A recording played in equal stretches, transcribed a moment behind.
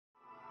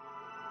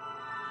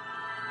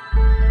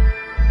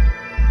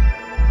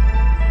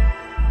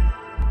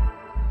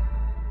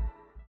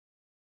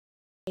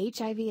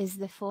HIV is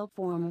the full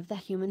form of the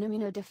human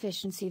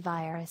immunodeficiency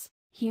virus,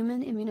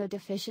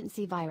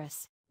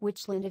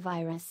 which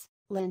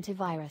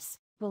Lentivirus,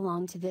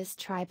 belong to this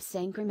tribe.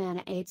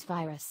 Sankramana AIDS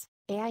virus,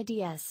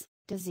 AIDS,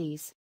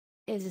 disease,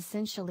 is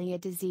essentially a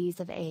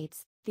disease of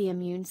AIDS, the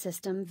immune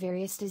system.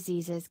 Various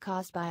diseases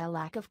caused by a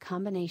lack of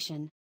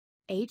combination.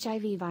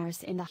 HIV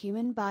virus in the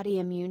human body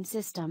immune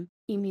system,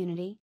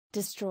 immunity,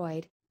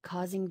 destroyed,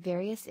 causing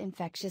various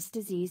infectious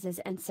diseases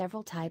and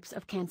several types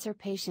of cancer.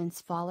 Patients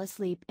fall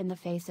asleep in the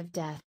face of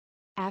death.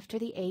 After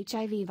the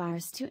HIV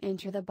virus to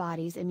enter the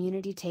body's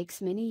immunity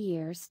takes many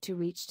years to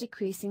reach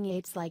decreasing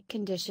AIDS-like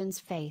conditions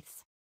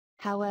face.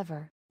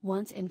 However,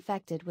 once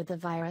infected with the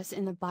virus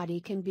in the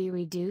body can be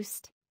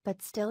reduced,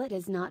 but still it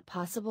is not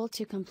possible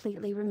to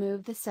completely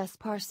remove the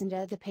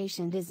sesaparsanta. The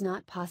patient is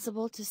not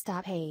possible to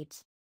stop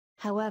AIDS.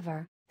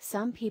 However,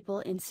 some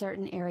people in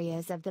certain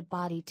areas of the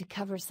body to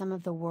cover some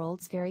of the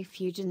world's very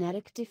few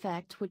genetic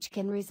defect which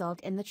can result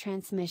in the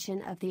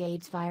transmission of the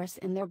AIDS virus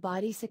in their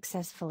body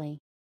successfully.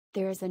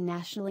 There is a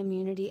national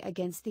immunity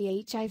against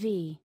the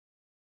HIV.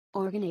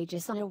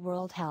 Organization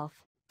World Health,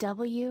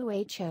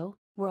 WHO,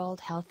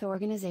 World Health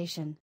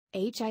Organization,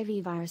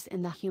 HIV virus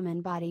in the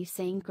human body.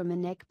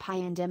 Sankramanic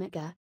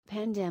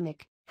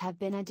pandemic, have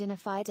been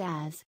identified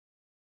as.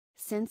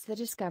 Since the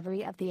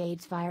discovery of the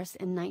AIDS virus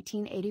in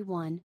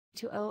 1981,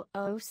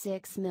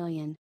 2.006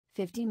 million,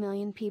 50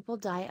 million people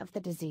die of the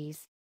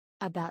disease.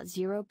 About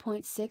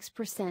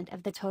 0.6%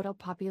 of the total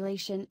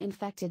population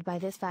infected by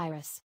this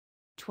virus.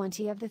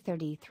 20 of the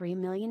 33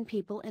 million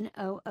people in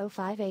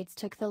 0.005 AIDS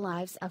took the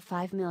lives of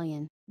 5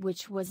 million,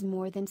 which was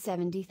more than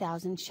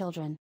 70,000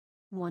 children.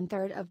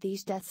 1/3 of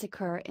these deaths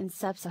occur in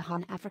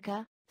sub-Saharan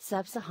Africa,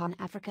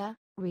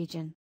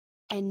 region.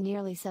 And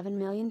nearly 7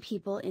 million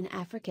people in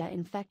Africa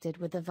infected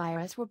with the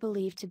virus were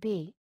believed to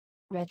be.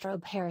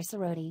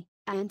 Retrovirus,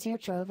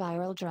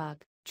 antiretroviral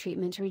drug,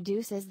 treatment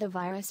reduces the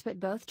virus but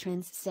both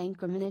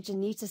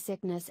sankramana to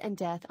sickness and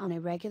death on a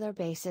regular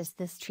basis.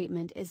 This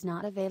treatment is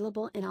not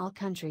available in all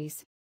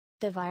countries.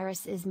 The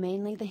virus is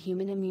mainly the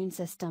human immune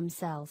system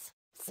cells,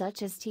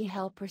 such as T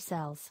helper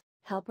cells,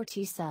 helper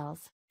T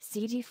cells,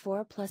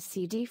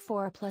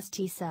 CD4+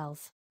 T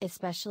cells,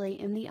 especially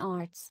in the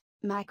arts,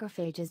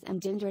 macrophages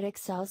and dendritic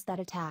cells that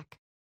attack.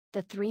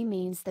 The three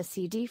means the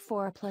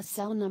CD4+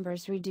 cell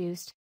numbers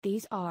reduced.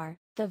 These are,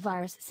 the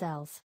virus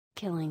cells,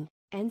 killing,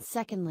 and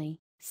secondly,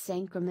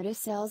 sankramana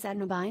cells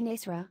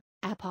anabinasra,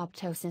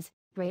 apoptosis,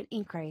 rate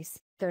increase,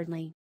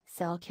 thirdly,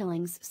 cell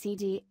killings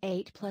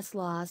CD8+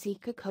 loss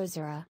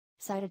ecocosera,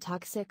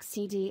 cytotoxic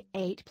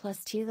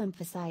CD8+ T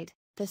lymphocyte,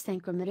 the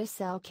sankramana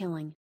cell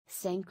killing,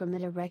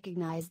 sankramana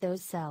recognize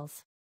those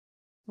cells.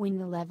 When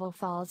the level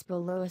falls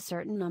below a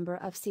certain number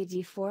of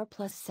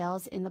CD4+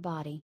 cells in the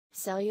body,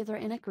 cellular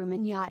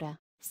incremenata,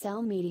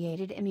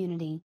 cell-mediated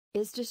immunity,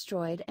 is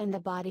destroyed and the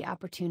body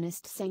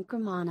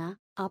sankramana,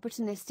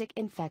 opportunistic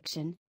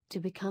infection, to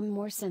become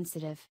more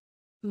sensitive.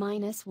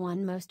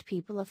 -1 Most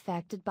people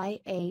affected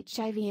by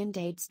HIV and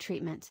AIDS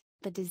treatment,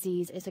 the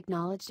disease is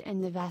acknowledged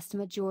and the vast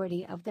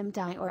majority of them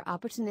die or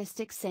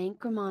opportunistic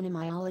sankramana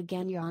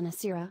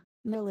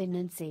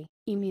malignancy,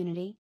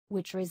 immunity,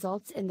 which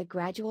results in the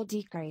gradual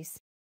decrease.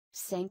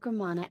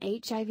 Sankramana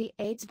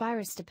HIV/AIDS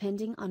virus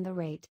depending on the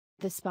rate,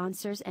 the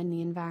sponsors and the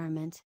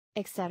environment,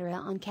 etc.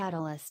 on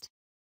catalyst.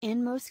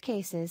 In most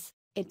cases,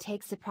 it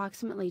takes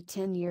approximately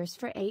 10 years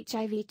for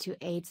HIV to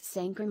AIDS.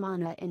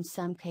 Sankramana in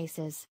some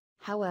cases,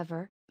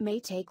 however, may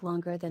take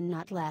longer than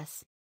not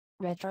less.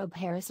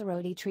 Retrovirus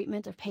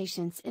treatment of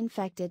patients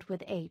infected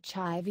with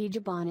HIV.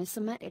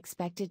 Jabonism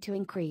expected to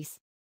increase.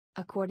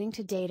 According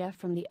to data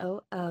from the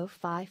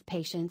 005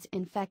 patients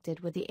infected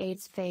with the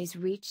AIDS phase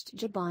reached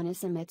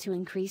Jabonism to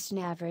increase an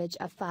average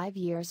of 5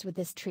 years with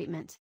this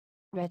treatment.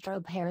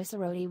 Retrovirus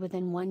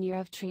within 1 year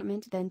of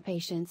treatment, then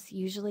patients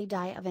usually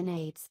die of an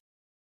AIDS.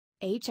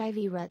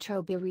 HIV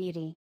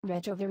retrovirity,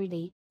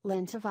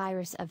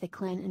 lentivirus of the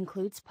clan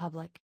includes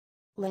public.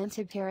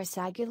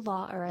 Lentivirus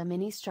law are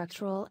many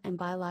structural and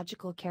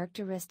biological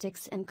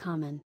characteristics in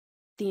common.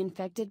 The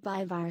infected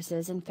by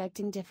viruses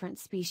infecting different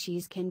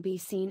species can be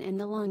seen in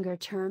the longer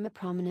term. A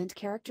prominent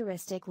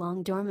characteristic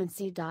long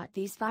dormancy.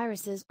 These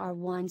viruses are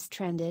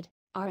one-stranded,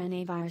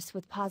 RNA virus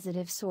with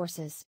positive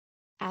sources.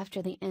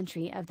 After the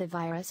entry of the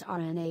virus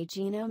RNA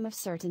genome of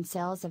certain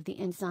cells of the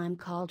enzyme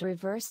called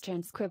reverse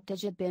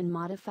transcriptase have been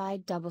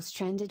modified,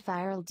 double-stranded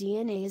viral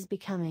DNA is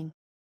becoming.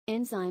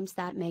 Enzymes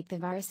that make the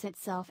virus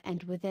itself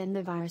and within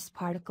the virus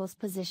particles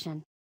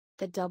position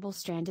the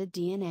double-stranded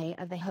DNA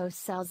of the host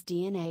cell's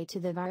DNA to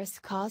the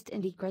virus-caused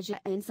integrase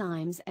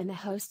enzymes and the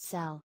host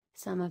cell.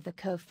 Some of the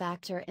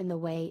cofactor in the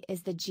way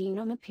is the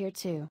genome appear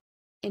to.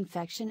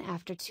 Infection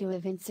after 2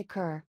 events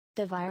occur.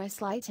 The virus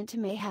latent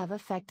may have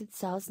affected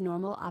cells'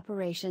 normal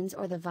operations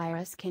or the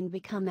virus can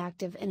become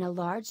active in a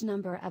large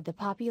number of the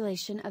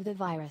population of the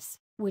virus,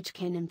 which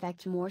can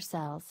infect more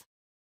cells.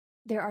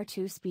 There are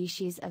 2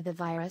 species of the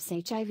virus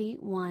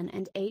HIV-1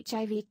 and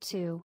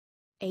HIV-2.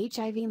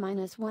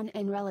 HIV-1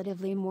 and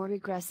relatively more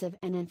regressive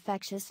and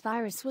infectious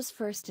virus was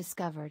first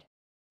discovered.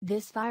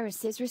 This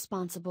virus is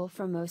responsible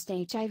for most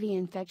HIV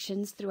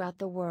infections throughout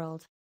the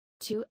world.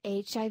 2.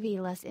 HIV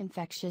less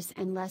infectious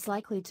and less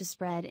likely to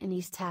spread in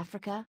East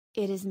Africa,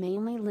 it is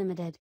mainly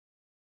limited.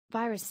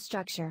 Virus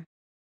structure.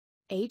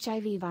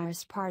 HIV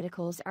virus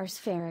particles are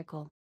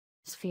spherical.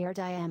 Sphere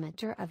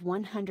diameter of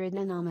 100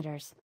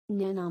 nanometers,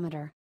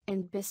 nanometer,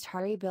 and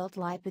Bistari-built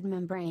lipid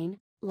membrane,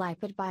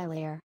 lipid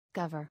bilayer,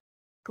 cover.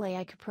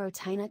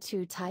 Glycoprotein.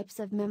 Two types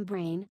of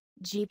membrane,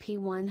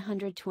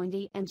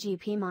 GP120 and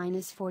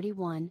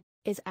GP-41,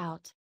 is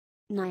out.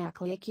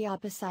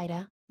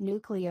 Nucleocapsid,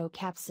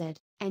 nucleocapsid,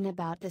 and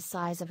about the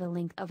size of a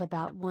length of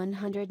about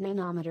 100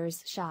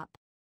 nanometers shop.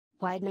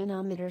 Wide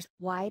nanometers,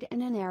 wide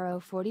and a narrow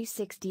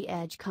 40-60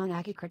 edge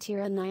conic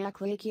criteria.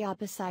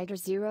 Nucleocapsid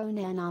 0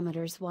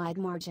 nanometers wide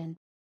margin.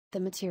 The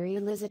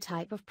material is a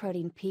type of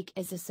protein peak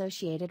is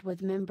associated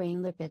with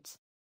membrane lipids.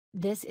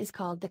 This is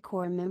called the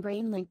core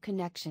membrane link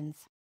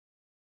connections.